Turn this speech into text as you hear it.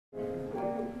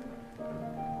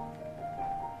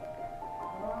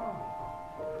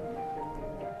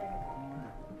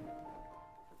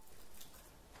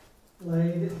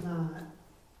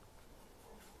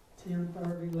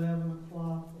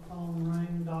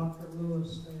Dr.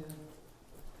 Lewis said,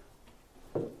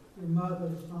 your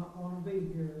mother's not going to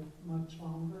be here much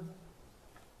longer.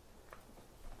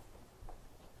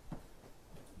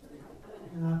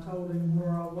 And I told him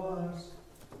where I was.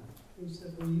 He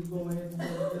said, well, you go ahead and get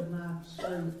a good night's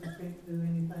sleep. You can't do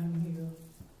anything here.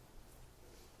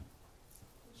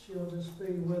 She'll just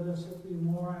be with us a few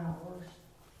more hours.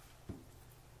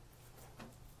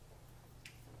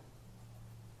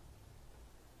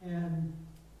 And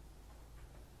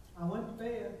I went to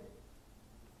bed,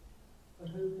 but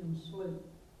who can sleep?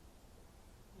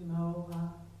 You know,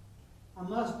 I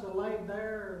must have laid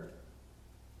there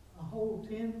a whole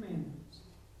 10 minutes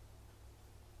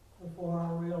before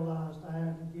I realized I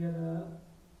had to get up,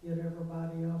 get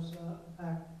everybody else up,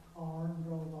 pack the car, and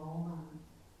drove all night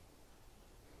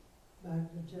back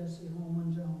to Jessie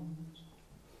Holman Jones.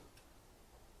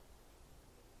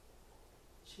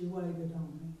 She waited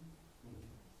on me.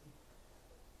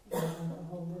 I had to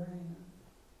hold her hand,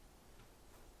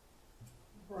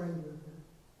 pray with her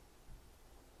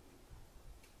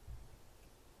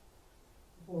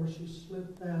before she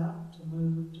slipped out to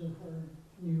move to her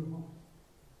new home.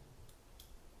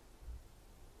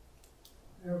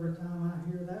 Every time I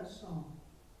hear that song,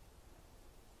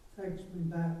 it takes me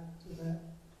back to that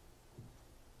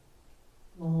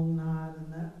long night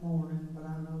and that morning, but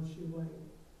I know she waited.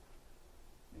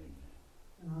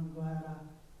 And I'm glad I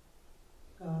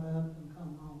got up and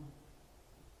come home.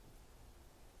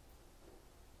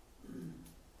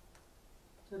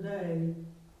 Today,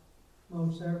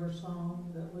 most every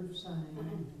song that we've sang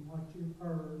and what you've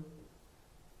heard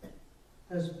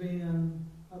has been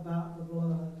about the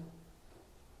blood.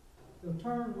 You'll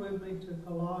turn with me to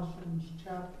Colossians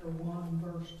chapter 1,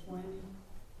 verse 20.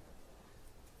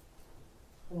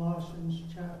 Colossians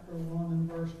chapter 1 and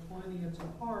verse 20. It's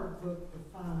a hard book to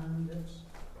find. It's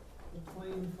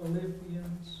between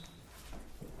Philippians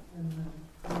and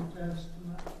the New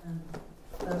Testament and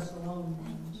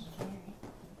Thessalonians.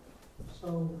 So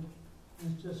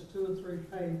it's just 2 or 3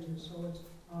 pages, so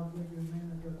I'll give you a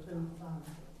minute or two to find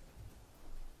it.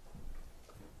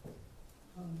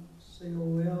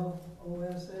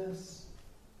 Colossians.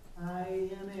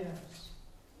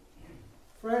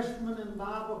 Freshmen in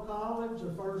Bible college,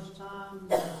 the first time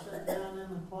I sat down in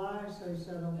the class, they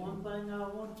said, one thing I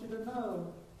want you to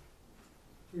know,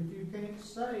 if you can't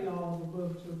say all the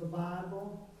books of the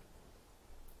Bible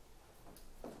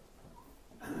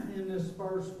in this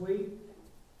first week,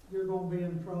 you're going to be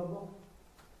in trouble.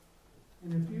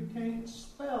 And if you can't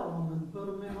spell them and put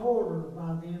them in order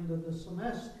by the end of the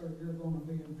semester, you're going to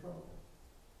be in trouble.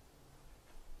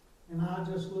 And I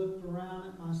just looked around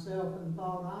at myself and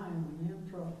thought, I am in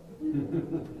trouble.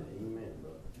 Amen,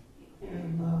 brother.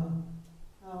 And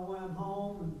I went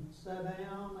home and sat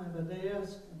down at a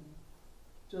desk and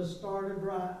just started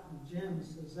writing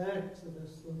Genesis,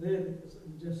 Exodus, Leviticus,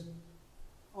 and just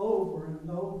over and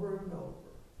over and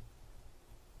over.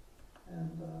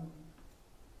 And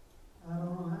I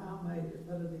don't know how I made it,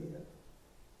 but I did.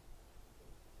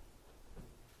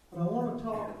 But I want to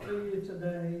talk to you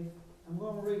today. I'm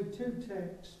going to read 2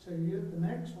 texts to you. The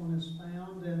next one is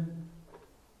found in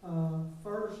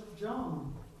 1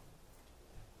 John.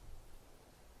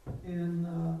 In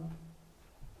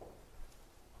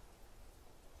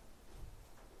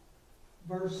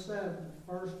verse 7.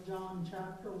 1 John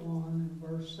chapter 1 and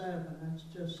verse 7. That's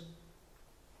just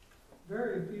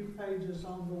very few pages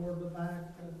on toward the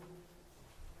back of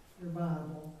your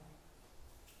Bible.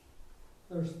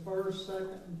 There's 1st,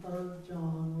 2nd, and 3rd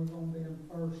John. We're going to be in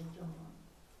 1 John.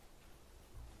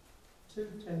 2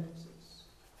 texts.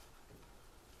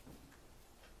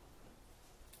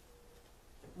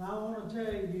 And I want to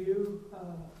tell you,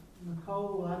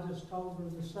 Nicole, I just told her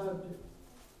the subject,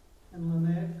 and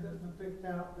Lynette couldn't have picked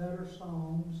out better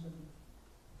songs, and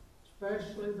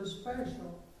especially the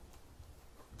special.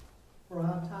 For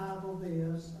I title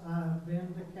this, I have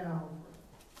been to Calvary.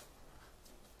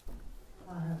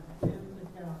 I have been to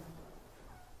Calvary.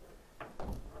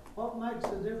 What makes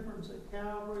a difference at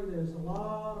Calvary? There's a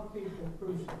lot of people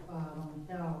crucified on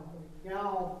Calvary.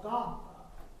 Golgotha,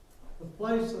 the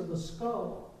place of the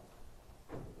skull.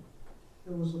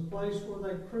 It was a place where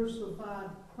they crucified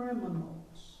criminals.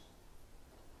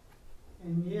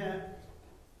 And yet,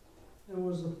 it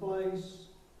was a place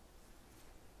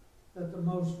that the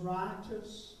most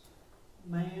righteous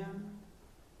man,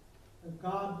 the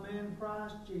God-man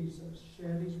Christ Jesus,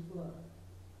 shed his blood.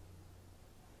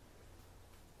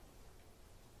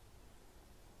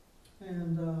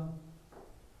 And I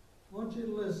want you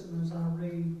to listen as I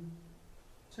read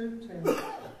 2 texts.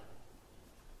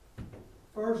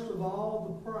 First of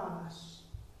all, the price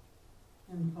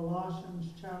in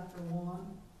Colossians chapter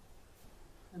 1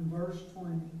 and verse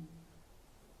 20.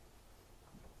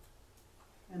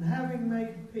 And having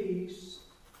made peace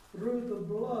through the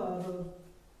blood of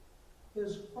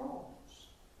his cross.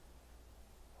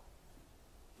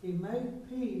 He made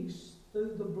peace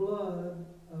through the blood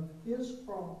of his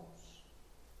cross.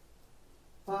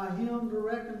 By him to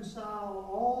reconcile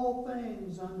all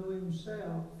things unto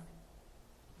himself.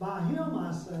 By him,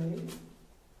 I say,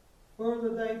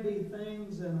 whether they be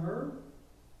things in earth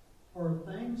or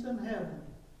things in heaven.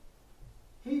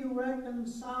 He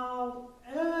reconciled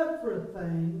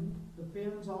everything,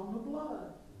 depends on the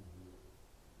blood.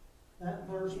 That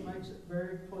verse makes it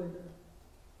very clear.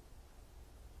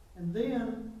 And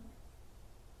then,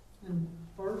 in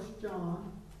 1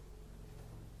 John,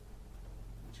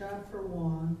 chapter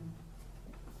 1,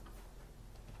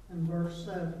 and verse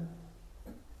 7.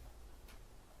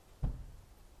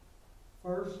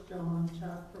 1 John,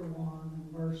 chapter 1,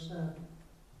 and verse 7.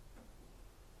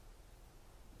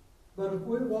 But if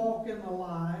we walk in the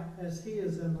light, as he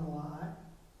is in the light,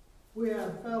 we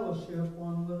have fellowship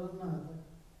one with another.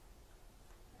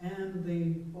 And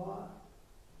the what?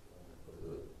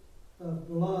 The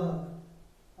blood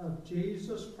of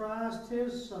Jesus Christ,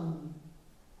 his Son,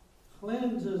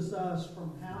 cleanses us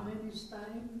from how many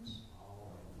stains?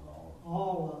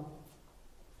 All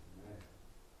of them.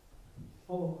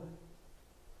 Boy,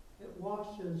 it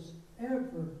washes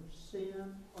every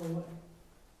sin away.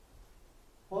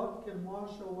 What can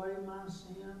wash away my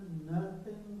sin?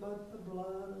 Nothing but the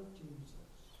blood of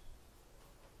Jesus.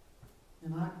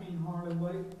 And I can't hardly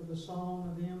wait for the song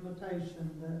of the invitation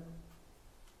that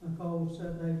Nicole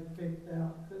said they picked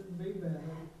out. Couldn't be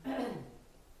better.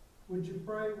 Would you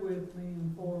pray with me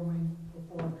and for me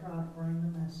before I try to bring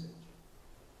the message?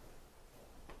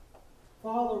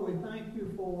 Father, we thank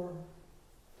you for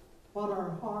what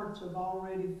our hearts have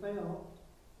already felt.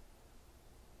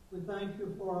 We thank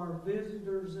you for our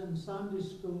visitors in Sunday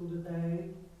school today.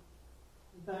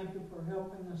 We thank you for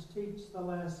helping us teach the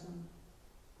lesson.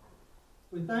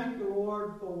 We thank you,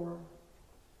 Lord, for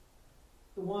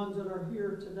the ones that are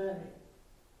here today.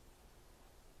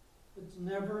 It's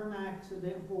never an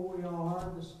accident where we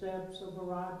are. The steps of a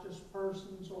righteous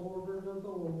person's ordered of the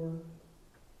Lord.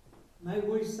 May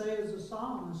we say as a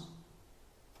psalmist,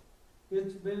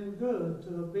 it's been good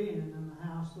to have been in the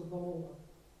house of the Lord.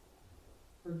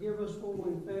 Forgive us where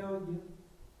we failed you.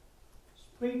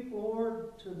 Speak,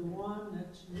 Lord, to the one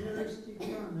that's nearest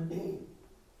eternity.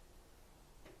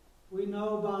 We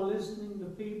know by listening to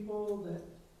people that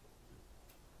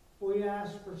we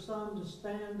ask for some to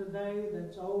stand today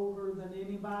that's older than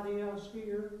anybody else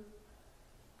here.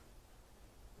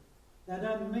 That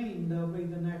doesn't mean they'll be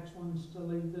the next ones to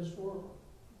leave this world.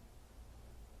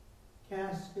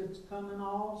 Caskets come in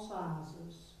all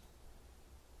sizes.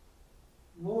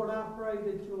 Lord, I pray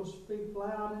that you'll speak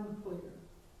loud and clear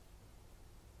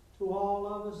to all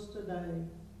of us today.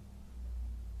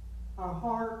 Our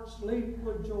hearts leap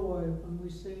with joy when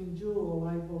we seen Jewel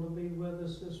able to be with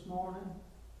us this morning.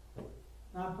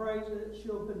 And I pray that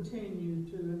she'll continue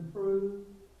to improve.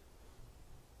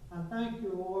 I thank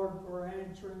you, Lord, for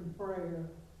answering prayer.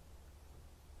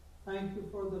 Thank you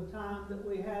for the time that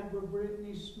we had with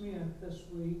Brittany Smith this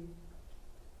week.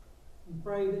 And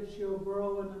pray that she'll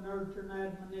grow in the nurture and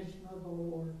admonition of the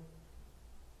Lord.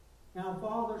 Now,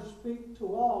 Father, speak to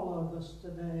all of us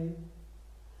today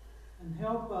and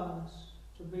help us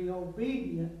to be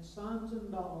obedient sons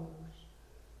and daughters.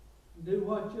 Do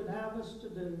what you'd have us to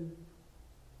do.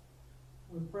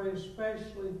 We pray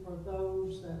especially for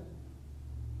those that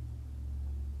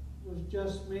was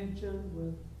just mentioned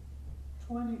with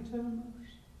 20 tumors.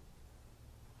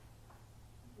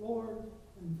 Lord,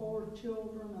 and 4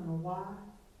 children and a wife.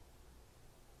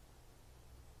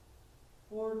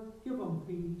 Lord, give them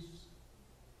peace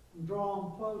and draw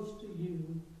them close to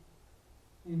you.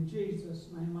 In Jesus'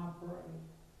 name I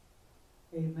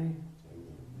pray. Amen.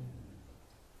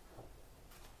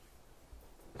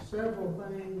 Several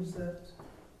things that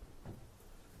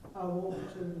I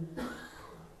want to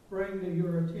bring to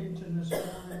your attention this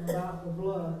morning about the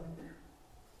blood.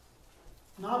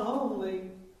 Not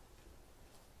only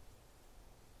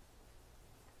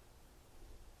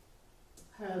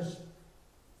has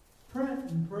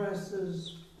printing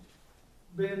presses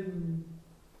been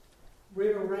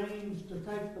rearranged to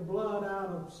take the blood out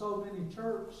of so many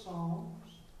church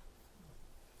songs,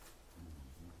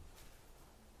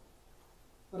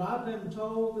 but I've been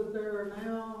told that there are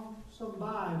now some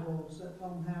Bibles that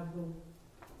don't have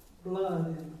the blood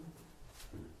in them.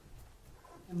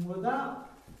 And without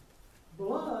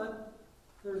blood,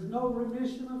 there's no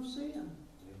remission of sin.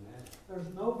 Amen.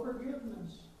 There's no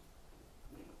forgiveness.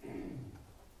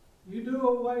 you do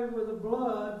away with the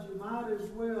blood, you might as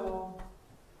well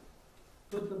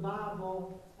put the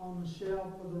Bible on the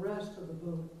shelf with the rest of the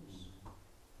books.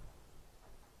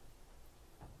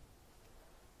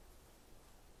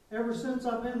 Ever since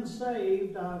I've been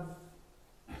saved, I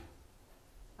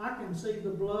can see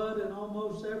the blood in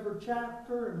almost every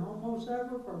chapter and almost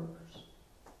every verse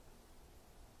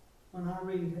when I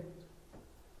read it.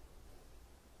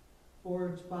 For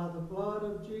it's by the blood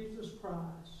of Jesus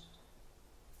Christ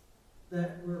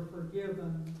that we're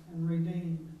forgiven and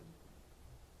redeemed.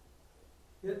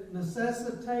 It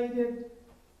necessitated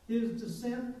his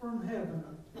descent from heaven.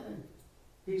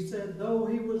 He said, though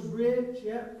he was rich,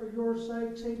 yet for your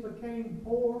sakes he became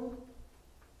poor,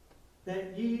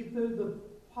 that ye through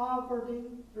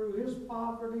his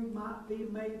poverty might be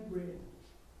made rich.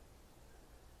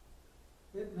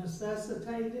 It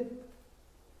necessitated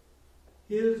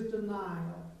his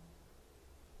denial,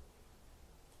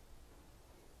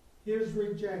 his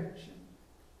rejection,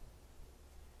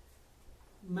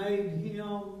 made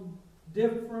him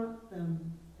different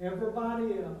than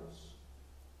everybody else.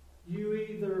 You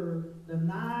either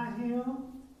deny him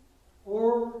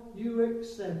or you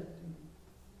accept him.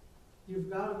 You've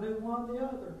got to do one or the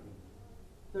other.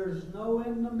 There's no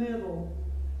in the middle.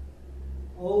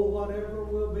 Oh, whatever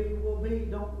will be.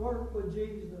 Don't work with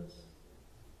Jesus.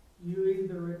 You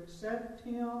either accept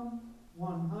him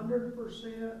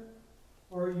 100%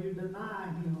 or you deny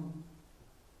him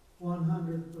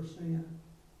 100%.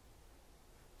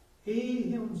 He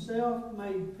himself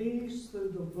made peace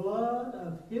through the blood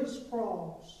of his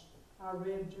cross. I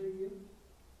read to you.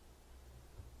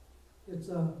 It's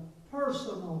a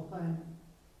personal thing.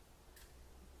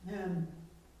 And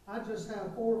I just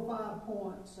have 4 or 5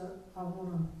 points that I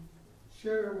want to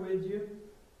share with you.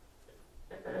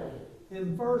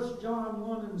 In 1 John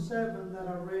 1 and 7 that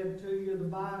I read to you, the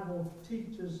Bible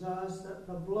teaches us that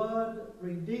the blood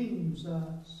redeems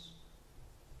us.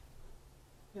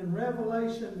 In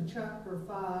Revelation chapter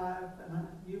 5, and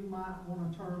you might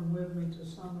want to turn with me to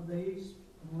some of these,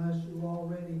 unless you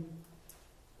already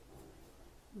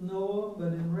know them,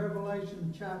 but in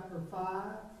Revelation chapter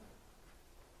 5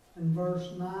 and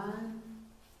verse 9,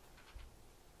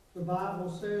 the Bible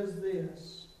says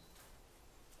this,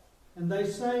 and they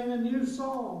sang a new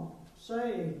song,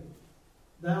 saying,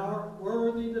 Thou art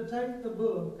worthy to take the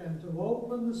book and to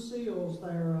open the seals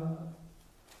thereof.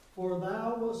 For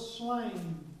thou wast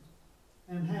slain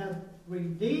and hast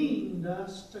redeemed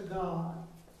us to God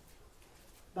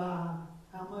by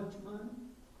how much money?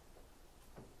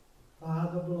 By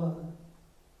the blood.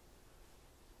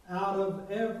 Out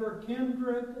of every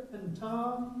kindred and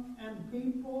tongue and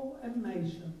people and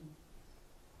nation.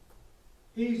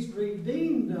 He's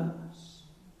redeemed us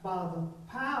by the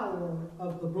power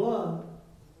of the blood,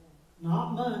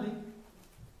 not money.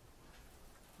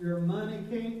 Your money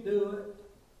can't do it.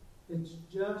 It's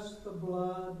just the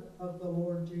blood of the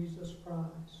Lord Jesus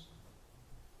Christ.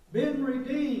 Been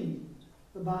redeemed,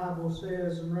 the Bible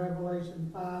says in Revelation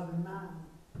 5 and 9.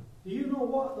 Do you know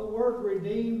what the word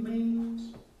redeem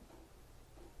means?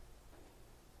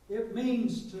 It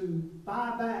means to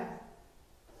buy back.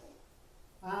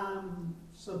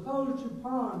 Suppose you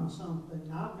pawn something.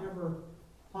 I've never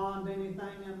pawned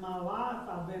anything in my life.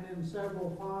 I've been in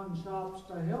several pawn shops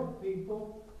to help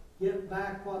people get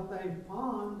back what they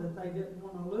pawned that they didn't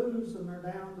want to lose, and they're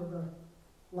down to the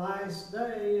last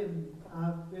day, and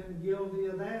I've been guilty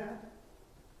of that.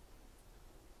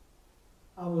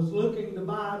 I was looking to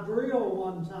buy a drill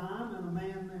one time, and a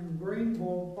man in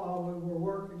Greenville, while we were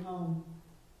working on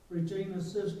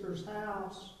Regina's sister's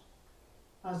house,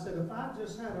 I said, if I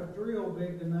just had a drill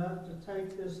big enough to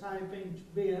take this 1/2-inch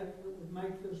bit, it would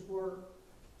make this work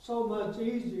so much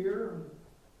easier.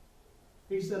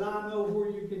 He said, I know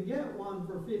where you can get one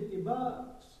for $50,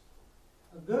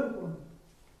 a good one.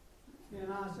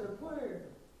 And I said, where?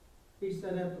 He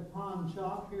said, at the pawn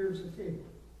shop, here's a ticket.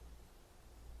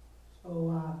 So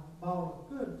I bought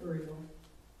a good drill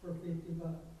for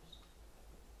 $50.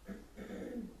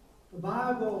 The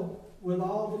Bible with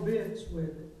all the bits with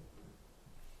it.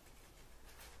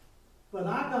 But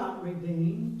I got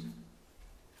redeemed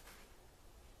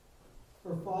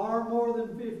for far more than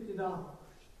 $50.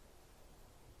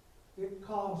 It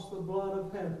cost the blood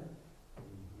of heaven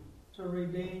to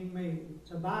redeem me,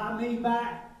 to buy me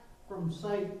back from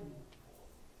Satan,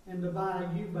 and to buy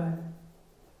you back.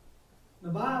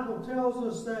 The Bible tells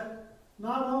us that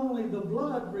not only the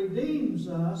blood redeems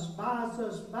us, buys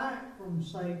us back from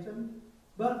Satan,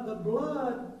 but the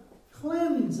blood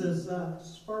cleanses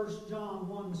us. 1 John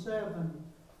 1:7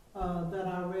 that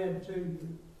I read to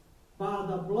you. By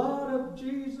the blood of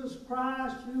Jesus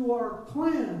Christ you are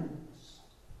cleansed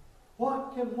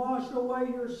What can wash away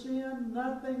your sin?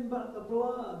 Nothing but the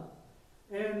blood.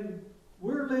 And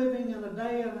we're living in a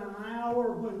day and an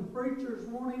hour when preachers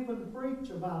won't even preach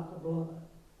about the blood.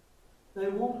 They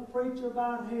won't preach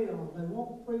about hell. They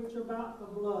won't preach about the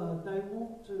blood. They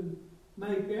want to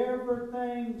make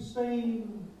everything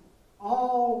seem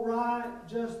all right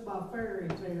just by fairy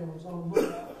tales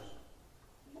almost.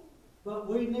 But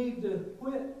we need to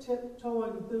quit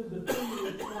tiptoeing through the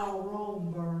fields while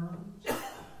Rome burns.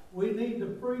 We need to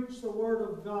preach the Word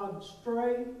of God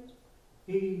straight.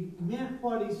 He meant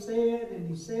what he said, and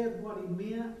he said what he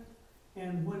meant.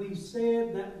 And when he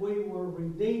said that we were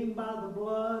redeemed by the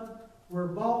blood, we're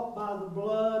bought by the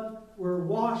blood, we're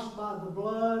washed by the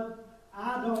blood,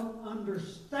 I don't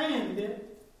understand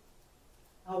it.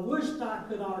 I wished I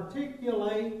could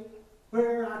articulate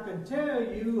where I could tell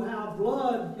you how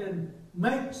blood can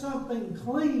make something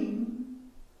clean,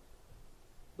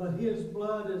 but his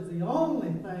blood is the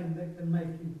only thing that can make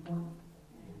you clean.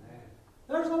 Amen.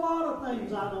 There's a lot of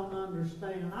things I don't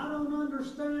understand. I don't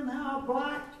understand how a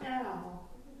black cow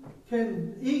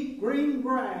can eat green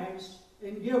grass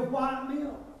and give white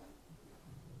milk.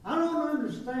 I don't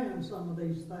understand some of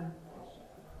these things.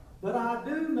 But I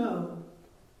do know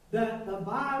that the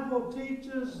Bible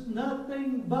teaches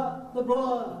nothing but the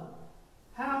blood.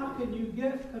 How can you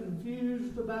get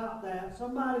confused about that?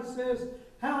 Somebody says,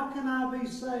 how can I be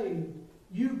saved?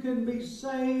 You can be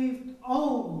saved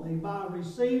only by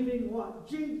receiving what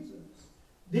Jesus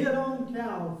did on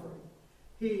Calvary.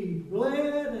 He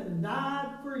bled and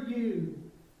died for you.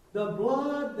 The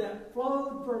blood that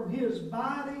flowed from his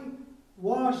body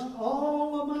washed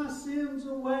all of my sins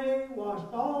away,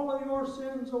 washed all of your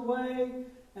sins away,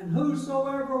 and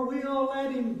whosoever will,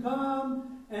 let him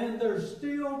come, and there's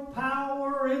still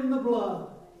power in the blood.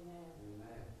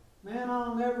 Amen. Man,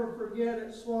 I'll never forget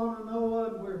at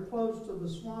Swannanoa, and we're close to the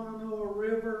Swannanoa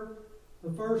River.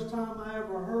 The first time I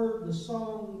ever heard the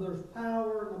song, There's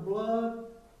Power in the Blood,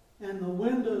 and the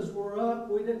windows were up.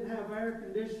 We didn't have air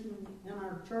conditioning in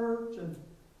our church, and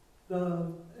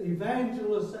the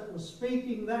evangelist that was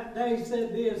speaking that day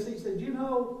said this. He said, you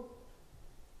know,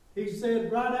 he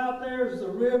said, right out there's the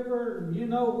river, and you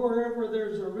know wherever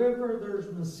there's a river, there's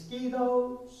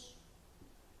mosquitoes.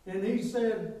 And he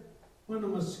said, when a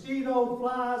mosquito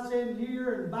flies in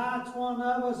here and bites one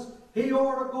of us, he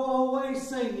ought to go away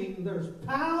singing, there's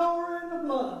power in the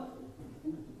blood.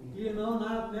 You know, and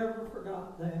I've never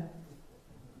forgot that.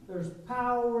 There's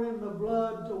power in the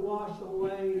blood to wash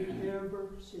away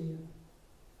every sin.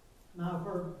 And I've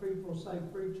heard people say,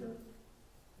 preacher,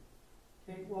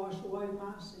 can't wash away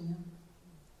my sin.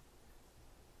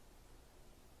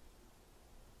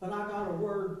 But I got a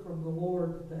word from the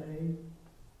Lord today.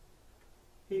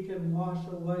 He can wash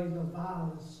away the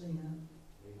vilest sin.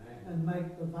 Amen. And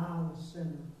make the vilest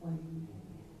sinner clean.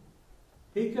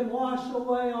 He can wash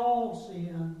away all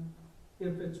sin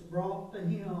if it's brought to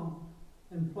him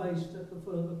and placed at the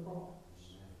foot of the cross.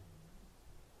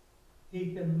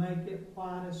 He can make it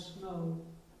white as snow.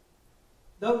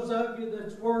 Those of you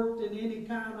that's worked in any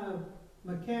kind of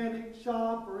mechanic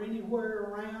shop or anywhere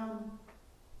around,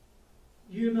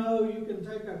 you know you can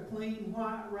take a clean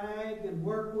white rag and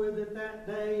work with it that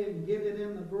day and get it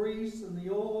in the grease and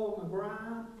the oil and the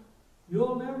grime.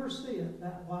 You'll never see it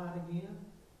that white again.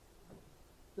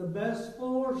 The best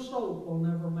fuller soap will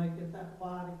never make it that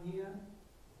white again.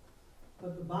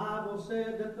 But the Bible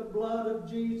said that the blood of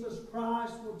Jesus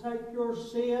Christ will take your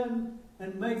sin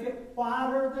and make it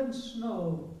whiter than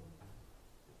snow.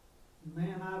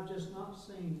 Man, I've just not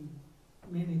seen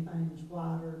many things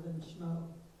whiter than snow.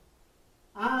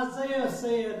 Isaiah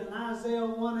said in Isaiah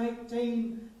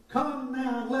 1:18, come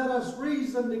now and let us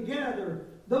reason together.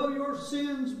 Though your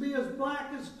sins be as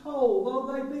black as coal,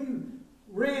 though they be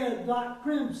red like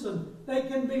crimson, they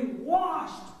can be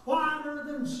washed whiter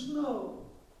than snow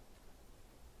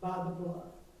by the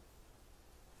blood.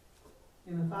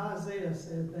 And if Isaiah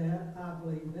said that, I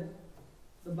believe it.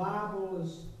 The Bible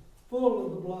is full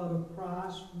of the blood of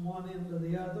Christ from one end to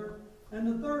the other. And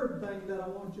the third thing that I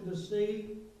want you to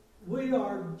see, we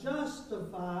are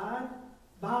justified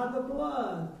by the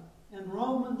blood. In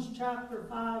Romans chapter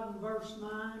 5 and verse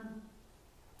 9,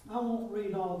 I won't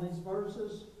read all these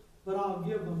verses, but I'll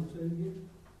give them to you,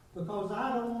 because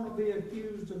I don't want to be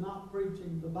accused of not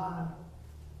preaching the Bible.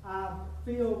 I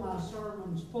feel my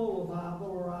sermon's full of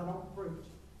Bible, or I don't preach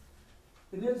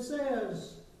it. And it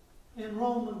says in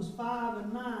Romans 5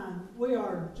 and 9, we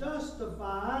are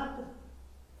justified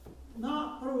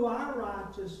not through our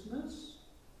righteousness.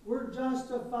 We're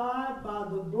justified by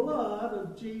the blood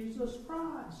of Jesus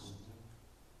Christ.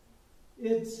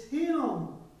 It's Him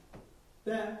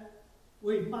that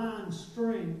we find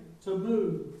strength to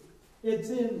move. It's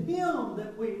in Him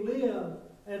that we live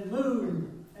and move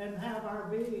and have our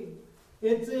being.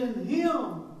 It's in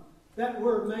Him that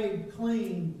we're made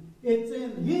clean. It's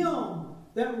in Him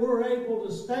that we're able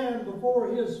to stand before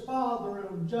His Father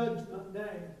on Judgment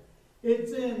Day.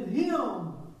 It's in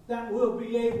Him that we'll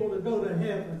be able to go to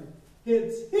heaven.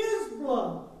 It's His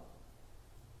blood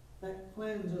that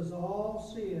cleanses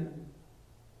all sin.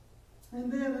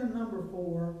 And then in number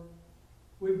 4,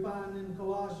 we find in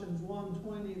Colossians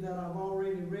 1:20 that I've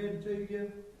already read to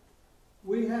you,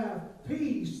 we have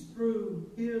peace through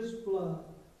His blood.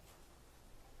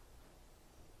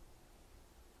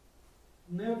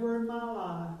 Never in my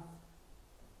life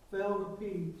felt a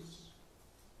peace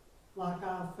like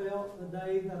I felt the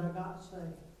day that I got saved.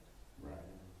 Right.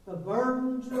 The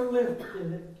burdens were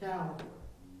lifted at Calvary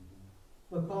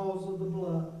because of the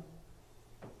blood.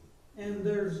 And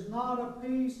there's not a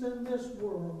peace in this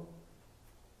world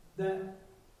that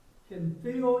can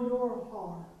fill your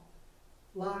heart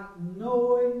like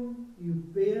knowing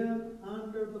you've been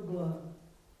under the blood.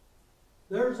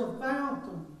 There's a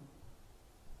fountain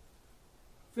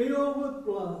filled with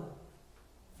blood,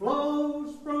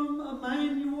 flows from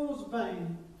Emmanuel's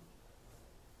vein.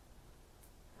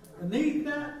 Beneath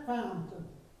that fountain,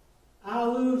 I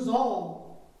lose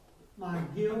all my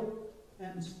guilt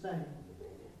and stain.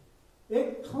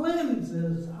 It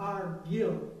cleanses our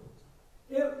guilt.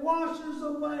 It washes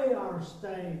away our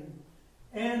stain.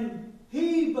 And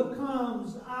He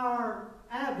becomes our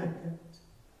advocate.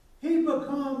 He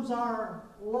becomes our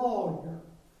lawyer.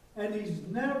 And He's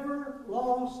never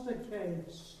lost a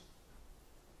case.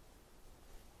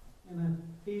 And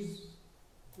if He's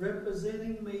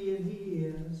representing me, and He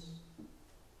is,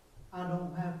 I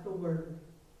don't have to worry.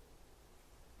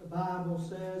 The Bible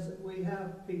says that we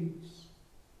have peace.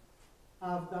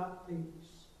 I've got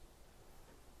peace.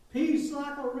 Peace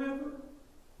like a river.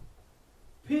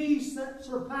 Peace that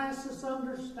surpasses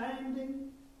understanding.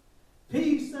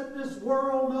 Peace that this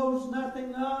world knows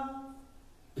nothing of.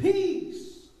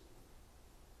 Peace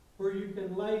where you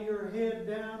can lay your head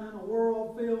down in a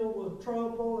world filled with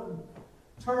trouble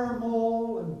and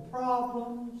turmoil and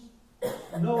problems,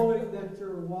 knowing that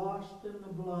you're washed in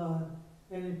the blood.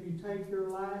 And if you take your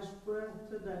last breath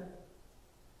today,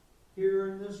 here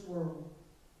in this world,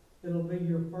 it'll be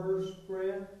your first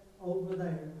breath over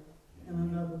there in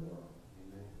another world.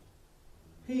 Amen.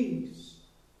 Peace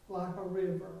like a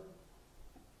river.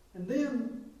 And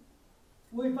then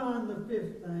we find the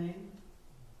 5th thing.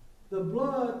 The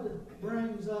blood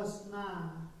brings us nigh,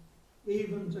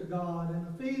 even to God. In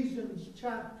Ephesians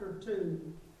chapter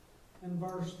 2 and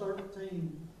verse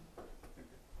 13.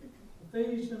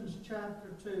 Ephesians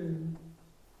chapter 2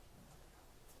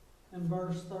 and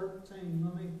verse 13.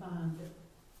 Let me find it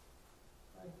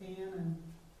if I can and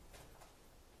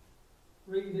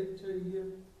read it to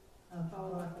you. I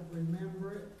thought I could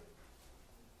remember it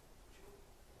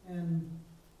and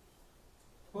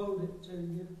quote it to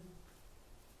you.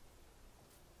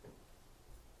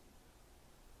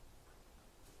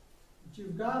 But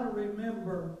you've got to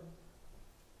remember,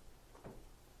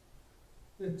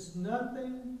 it's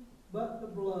nothing but the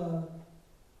blood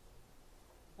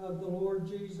of the Lord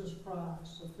Jesus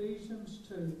Christ. Ephesians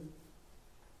 2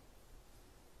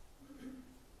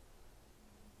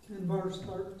 in verse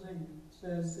 13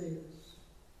 says this.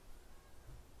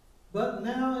 But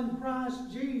now in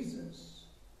Christ Jesus,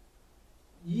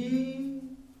 ye,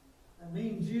 that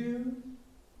means you,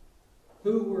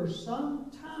 who were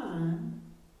sometime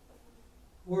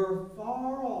were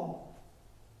far off,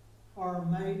 are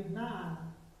made nigh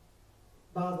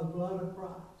by the blood of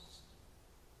Christ.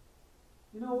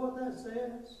 You know what that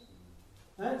says?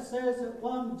 That says at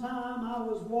one time I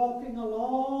was walking a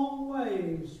long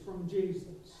ways from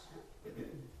Jesus.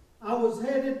 I was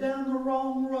headed down the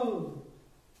wrong road,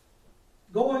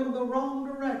 going the wrong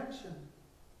direction.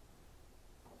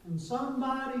 And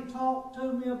somebody talked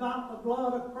to me about the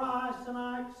blood of Christ, and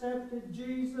I accepted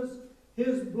Jesus.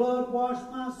 His blood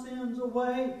washed my sins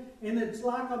away, and it's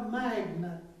like a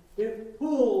magnet. It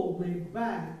pulled me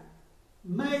back,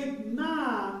 made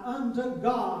nigh unto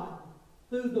God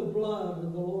through the blood of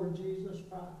the Lord Jesus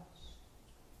Christ.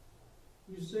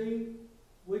 You see,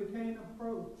 we can't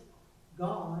approach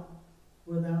God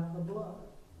without the blood.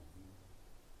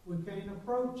 We can't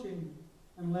approach Him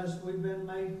unless we've been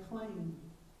made clean.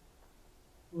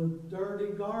 With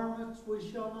dirty garments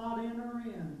we shall not enter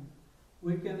in.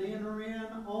 We can enter in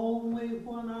only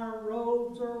when our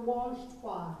robes are washed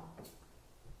white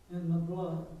in the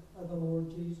blood of the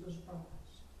Lord Jesus Christ.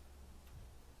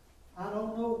 I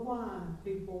don't know why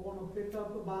people want to pick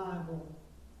up a Bible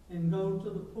and go to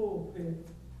the pulpit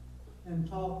and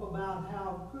talk about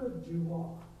how good you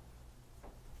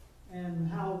are and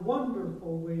how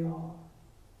wonderful we are,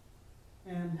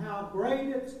 and how great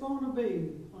it's going to be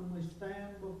when we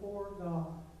stand before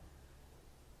God.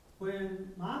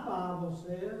 When my Bible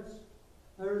says,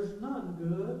 there's none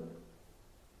good,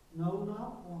 no,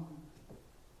 not one.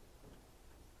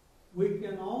 We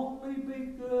can only be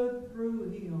good through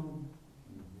Him.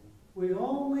 We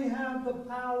only have the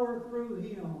power through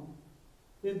Him.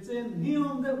 It's in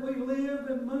Him that we live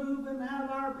and move and have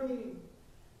our being.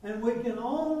 And we can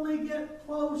only get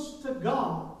close to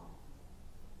God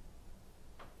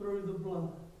through the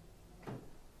blood.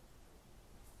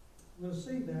 We'll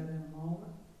see that in a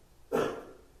moment.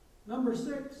 Number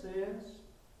 6 says,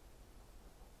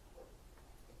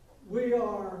 we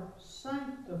are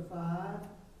sanctified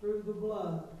through the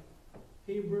blood.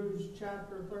 Hebrews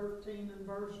chapter 13 and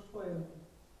verse 12.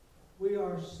 We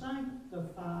are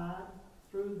sanctified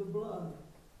through the blood.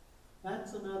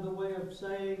 That's another way of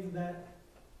saying that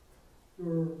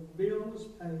your bill is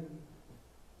paid.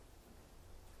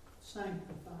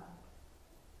 Sanctified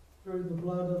through the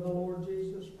blood of the Lord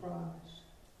Jesus Christ.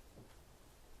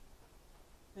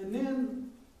 And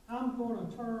then I'm going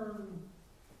to turn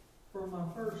for my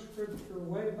first scripture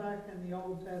way back in the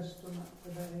Old Testament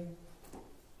today.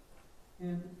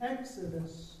 In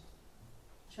Exodus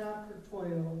chapter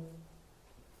 12.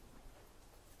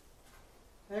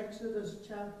 Exodus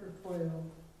chapter 12.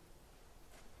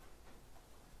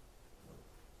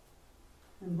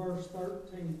 In verse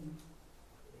 13.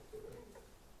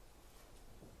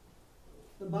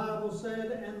 The Bible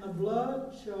said, and the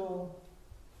blood shall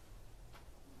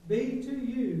be to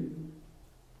you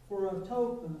for a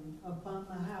token upon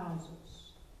the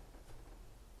houses,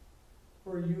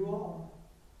 for you are.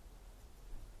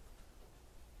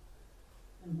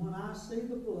 And when I see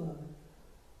the blood,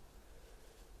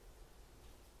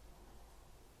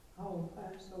 I will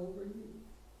pass over you.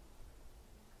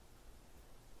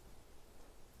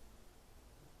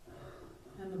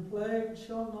 And the plague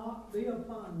shall not be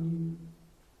upon you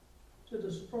to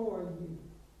destroy you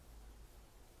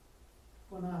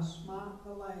when I smite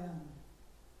the land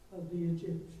of the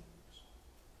Egyptians.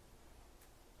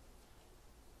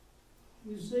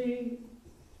 You see,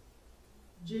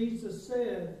 Jesus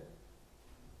said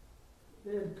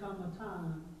there'd come a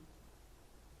time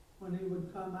when He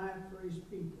would come after His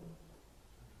people.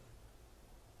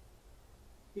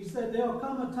 He said there'll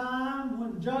come a time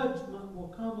when judgment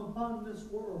will come upon this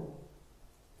world.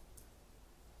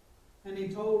 And He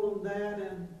told them that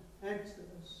in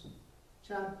Exodus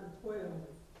chapter 12.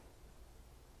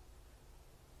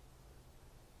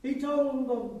 He told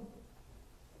them,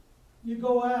 you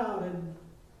go out and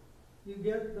you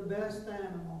get the best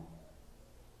animal.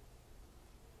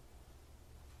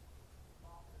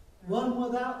 One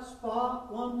without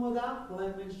spot, one without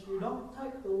blemish. You don't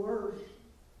take the worst.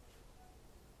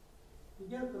 You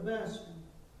get the best one.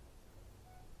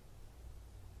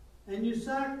 And you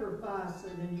sacrifice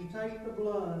it, and you take the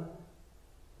blood,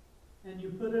 and you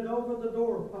put it over the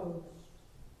doorpost.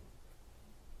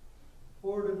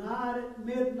 For tonight at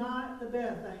midnight the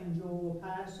death angel will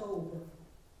pass over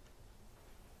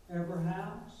every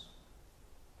house,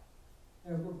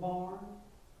 every barn,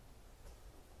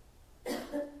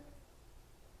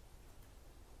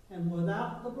 and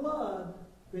without the blood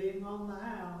being on the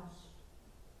house,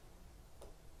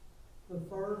 the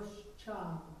first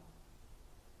child,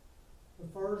 the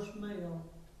first male,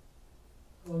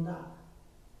 will die.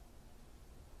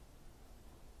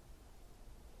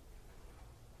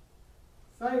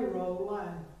 Pharaoh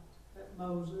laughed at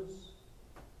Moses.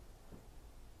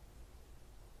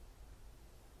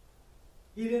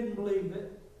 He didn't believe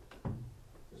it.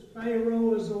 Pharaoh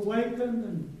was awakened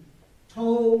and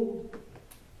told,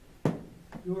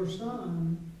 your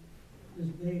son is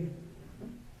dead.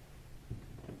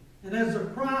 And as the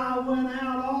cry went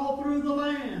out all through the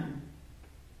land,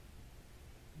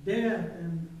 death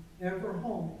in every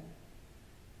home,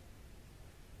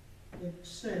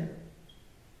 except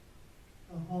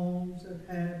the homes that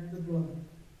had the blood.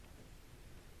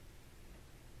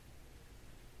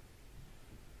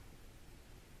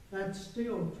 That's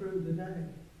still true today. Amen.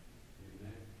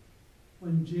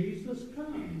 When Jesus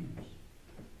comes,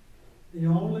 the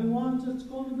only ones that's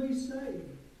going to be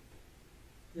saved,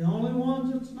 the only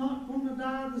ones that's not going to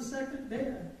die the second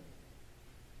death,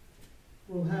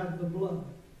 will have the blood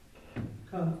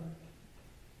covered.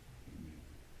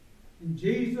 And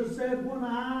Jesus said, when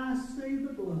I see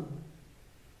the blood,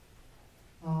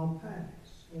 I'll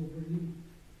pass over you.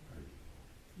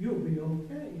 You'll be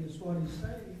okay, is what He's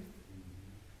saying.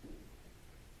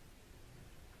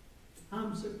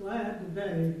 I'm so glad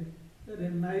today that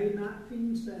in May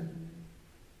 1970,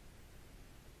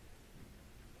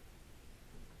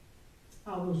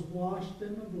 I was washed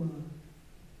in the blood.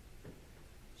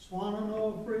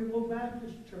 Swannanoa Free Will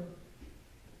Baptist Church.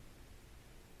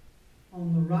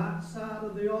 On the right side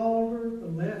of the altar, the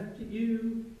left to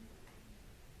you,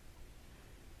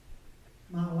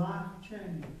 my life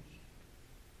changed.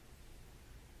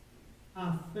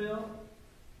 I felt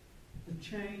the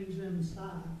change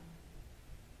inside.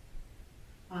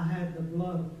 I had the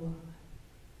blood applied.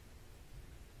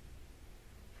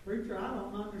 Preacher, I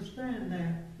don't understand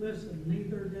that. Listen,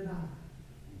 neither did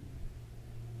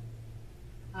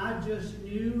I just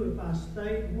knew if I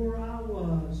stayed where I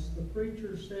was, the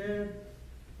preacher said,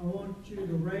 I want you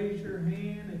to raise your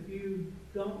hand. If you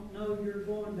don't know you're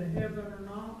going to heaven or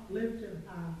not, lift it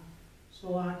high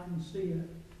so I can see it.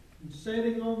 And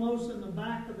sitting almost in the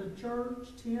back of the church,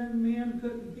 10 men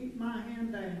couldn't keep my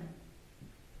hand down.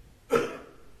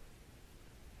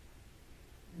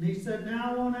 And he said,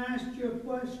 now I want to ask you a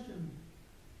question.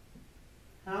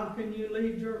 How can you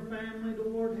lead your family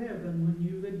toward heaven when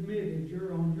you've admitted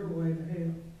you're on your way to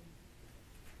hell?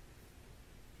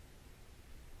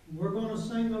 We're going to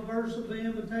sing a verse of the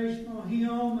invitational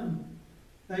hymn, and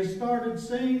they started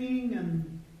singing,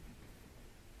 and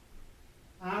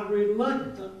I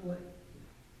reluctantly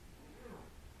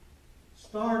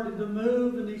started to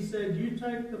move, and he said, you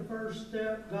take the first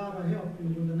step, God will help you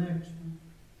with the next one.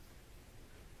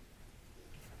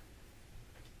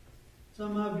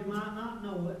 Some of you might not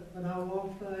know it, but I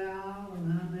walked the aisle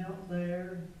and I knelt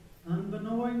there.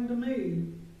 Unbeknown to me,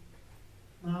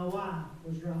 my wife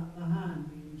was right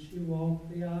behind me, and she walked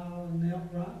the aisle and knelt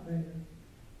right there.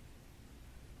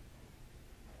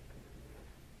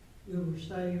 We were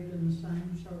saved in the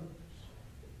same service,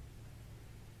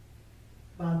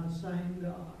 by the same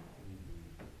God,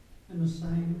 and the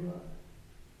same blood.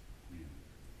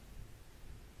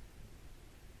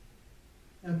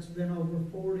 That's been over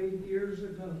 40 years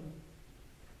ago.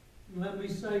 And let me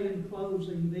say in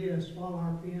closing this while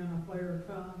our piano player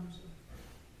comes.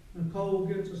 Nicole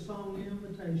gets a song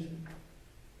invitation.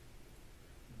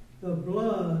 The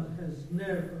blood has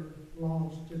never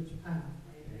lost its power.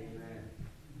 Amen.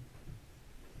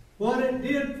 What it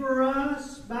did for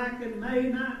us back in May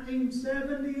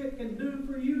 1970, it can do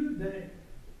for you today.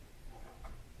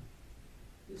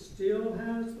 It still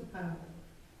has the power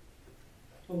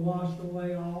to wash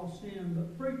away all sin.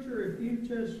 But preacher, if you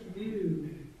just knew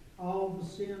all the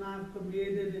sin I've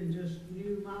committed and just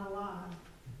knew my life,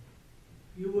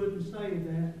 you wouldn't say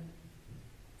that.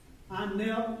 I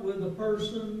knelt with a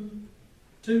person,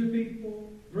 2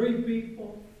 people, 3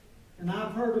 people, and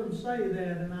I've heard them say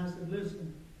that, and I said,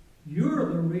 listen,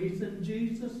 you're the reason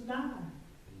Jesus died.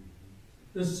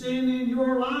 The sin in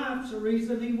your life's the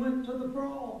reason he went to the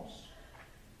cross.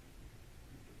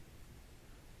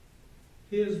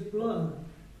 His blood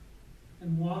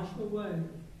can wash away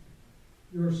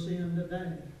your sin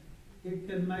today. It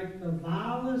can make the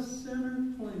vilest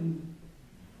sinner clean.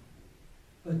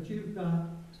 But you've got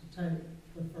to take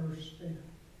the first step.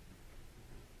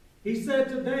 He said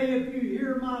today, if you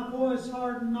hear my voice,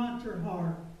 harden not your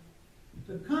heart,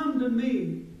 to come to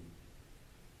me.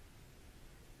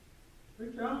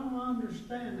 Preacher, I don't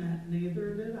understand that.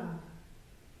 Neither did I.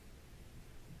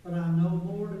 But I know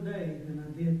more today than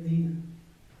I did then.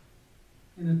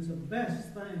 And it's the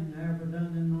best thing I ever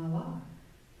done in my life.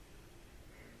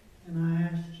 And I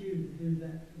asked you to do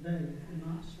that today if you're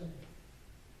not saved.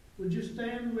 Would you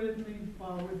stand with me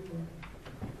while we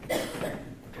pray?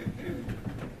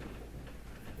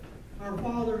 Our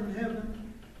Father in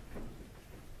heaven,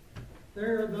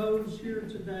 there are those here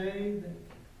today that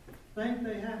think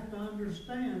they have to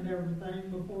understand everything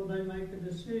before they make a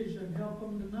decision. Help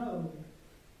them to know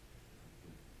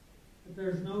that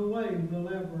there's no way we'll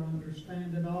ever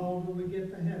understand it all till we get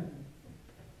to heaven.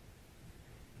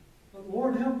 But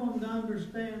Lord, help them to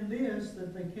understand this,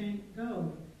 that they can't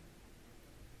go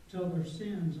till their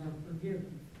sins are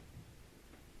forgiven.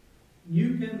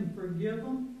 You can forgive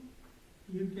them.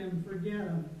 You can forget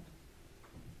them.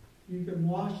 You can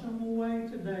wash them away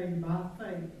today by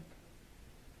faith,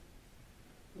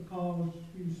 because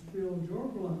you spilled your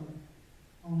blood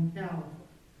on Calvary.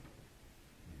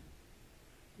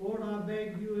 Lord, I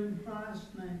beg you in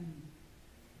Christ's name,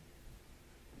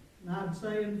 and I'd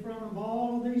say in front of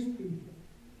all of these people,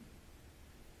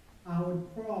 I would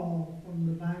crawl from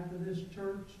the back of this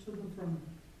church to the front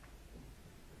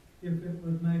if it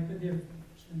would make a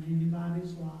difference in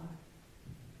anybody's life.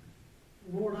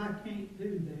 Lord, I can't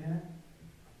do that.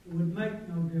 It would make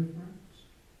no difference.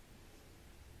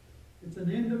 It's an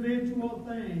individual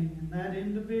thing, and that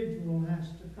individual has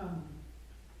to come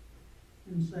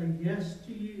and say yes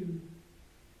to you.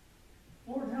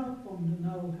 Lord, help them to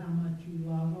know how much you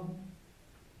love them.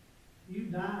 You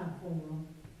died for them.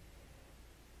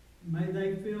 May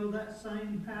they feel that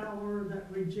same power that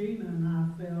Regina and I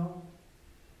felt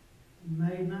in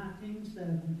May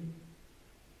 1970.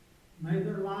 May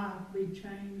their life be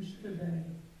changed today.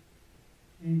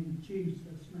 In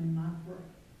Jesus' name I pray.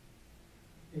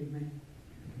 Amen.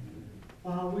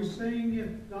 While we sing,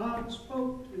 if God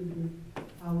spoke to you,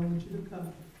 I want you to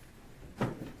come.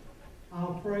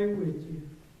 I'll pray with you.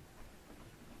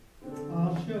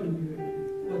 I'll show you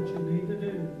what you need to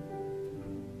do.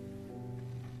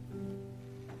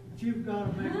 But you've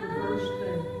got to make the first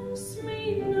step. Ask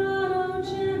me not, O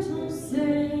gentle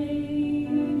Savior,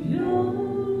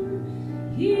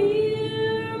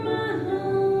 hear my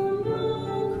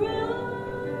humble cry.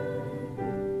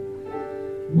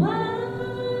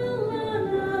 While on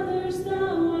others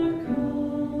thou art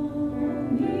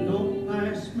calling, Don't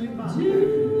pass me by.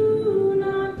 do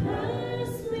not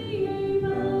pass me by.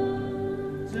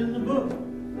 It's in the book.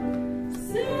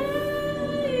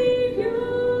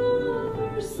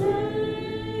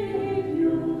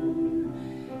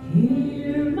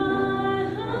 Hear my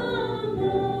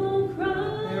humble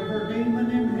cry. Every demon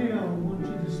in hell wants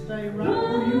you to stay right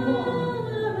where you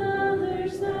are.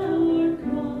 Others thou art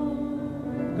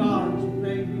called. God's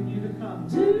begging you to come.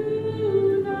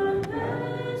 Do not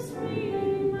pass me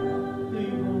by. Who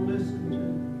you gonna listen to?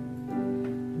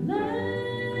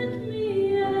 Let me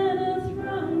at a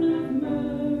throne of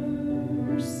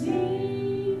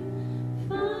mercy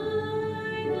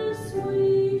find a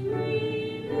sweet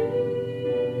relief.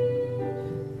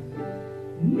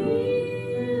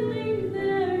 Kneeling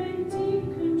there in deep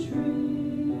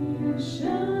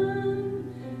contrition,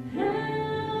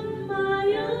 help my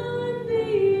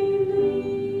unbelief.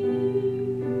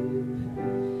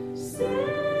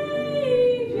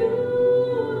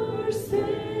 Savior,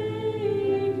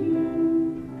 Savior,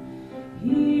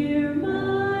 hear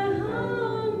my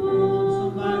humble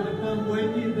Somebody to come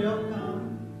with you, they'll come.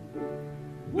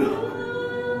 while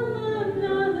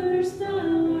others thou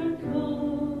art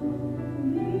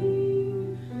calling,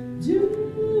 do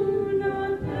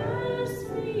not pass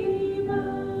me by.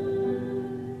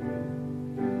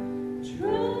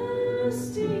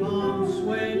 Trusting Mom's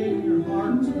sweating, your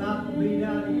heart's about to beat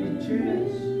out of your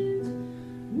chest.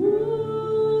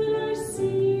 would I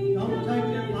see Don't take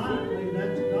it lightly,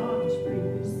 that's God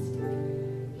speaking.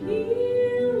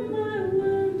 heal my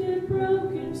wounded,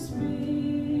 broken spirit.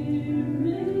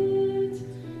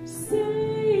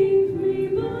 Save me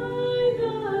by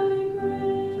thy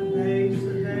grace. Today's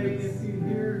the day if you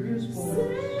hear His voice.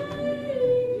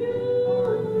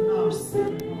 Savior,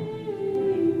 Savior,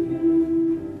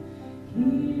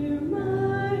 hear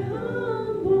my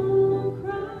humble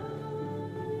cry.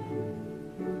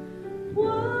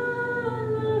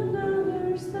 While on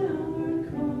others thou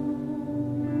art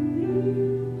calling,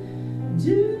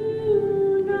 do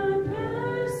not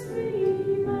pass me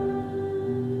by.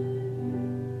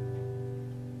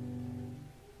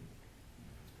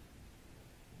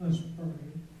 Let's pray.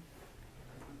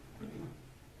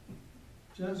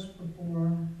 Just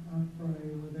before I pray,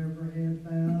 with every head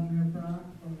bowed and every eye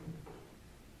closed.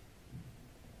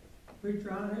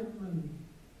 Preacher, I didn't move,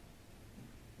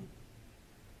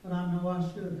 but I know I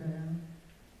should have.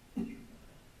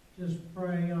 Just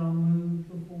pray I'll move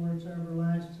before it's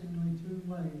everlastingly too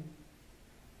late.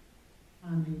 I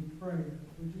need prayer.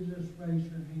 Would you just raise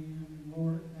your hand and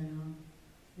lower it down?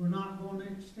 We're not going to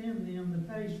extend the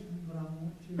invitation, but I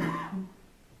want you to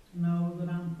know that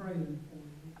I'm praying for you.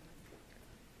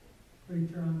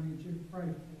 Preacher, I need you to pray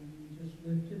for me. Just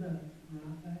lift it up and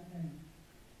right back down.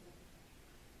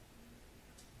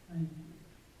 Thank you.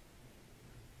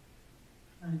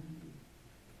 Thank you.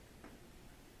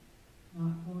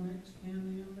 Not going to extend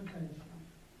the invitation.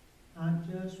 I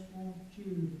just want you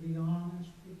to be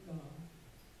honest with God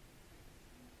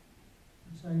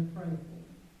and say, pray for me.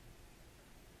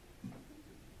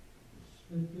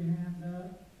 Slip your hand up.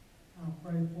 I'll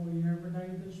pray for you every day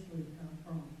this week, I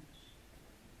promise.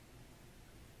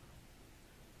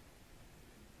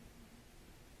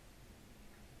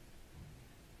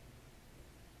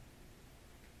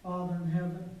 Father in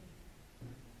heaven,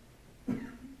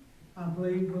 I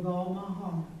believe with all my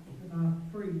heart that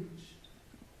I've preached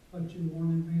what you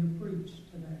wanted me to preach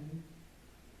today.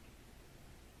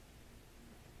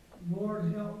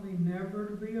 Lord, help me never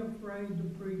to be afraid to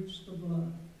preach the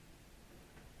blood.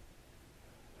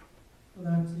 For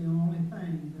that's the only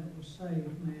thing that will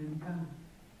save mankind.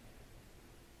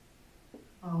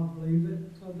 I'll believe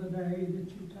it till the day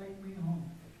that you take me home.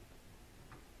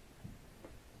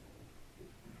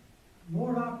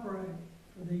 Lord, I pray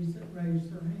for these that raise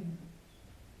their hands,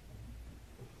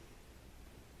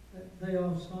 that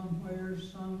they'll somewhere,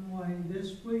 some way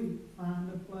this week find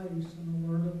a place in the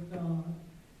Word of God,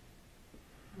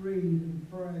 read and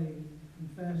pray,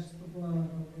 confess the blood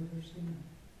over their sin.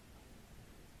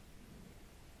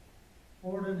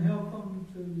 Lord, and help them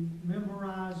to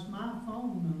memorize my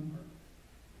phone number.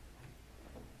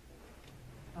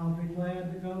 I'll be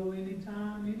glad to go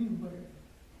anytime, anywhere.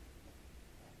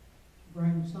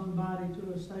 Bring somebody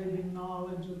to a saving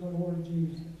knowledge of the Lord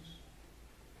Jesus.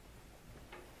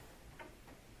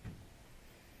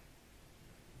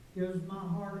 Gives my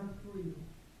heart a thrill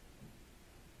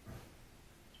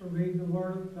to read the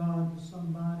Word of God to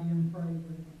somebody and pray with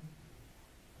them.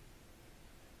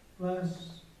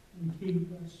 Bless and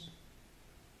keep us.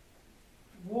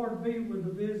 Lord, be with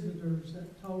the visitors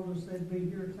that told us they'd be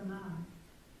here tonight.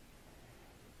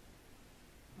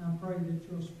 I pray that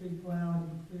you'll speak loud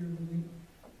and clear to them.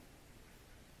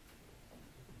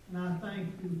 And I thank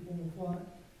you for what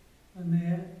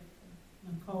Annette,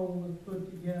 Nicole have put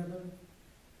together.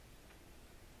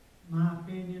 In my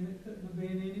opinion, it couldn't have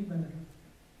been any better.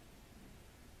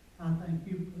 I think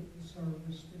you put the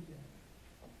service together.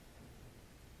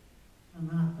 And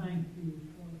I thank you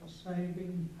for the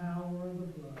saving power of the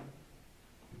blood.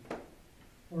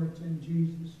 For it's in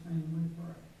Jesus' name we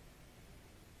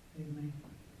pray. Amen.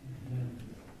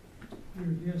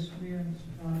 You're dismissed.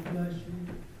 God bless you.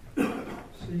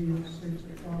 See you at 6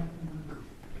 o'clock tonight.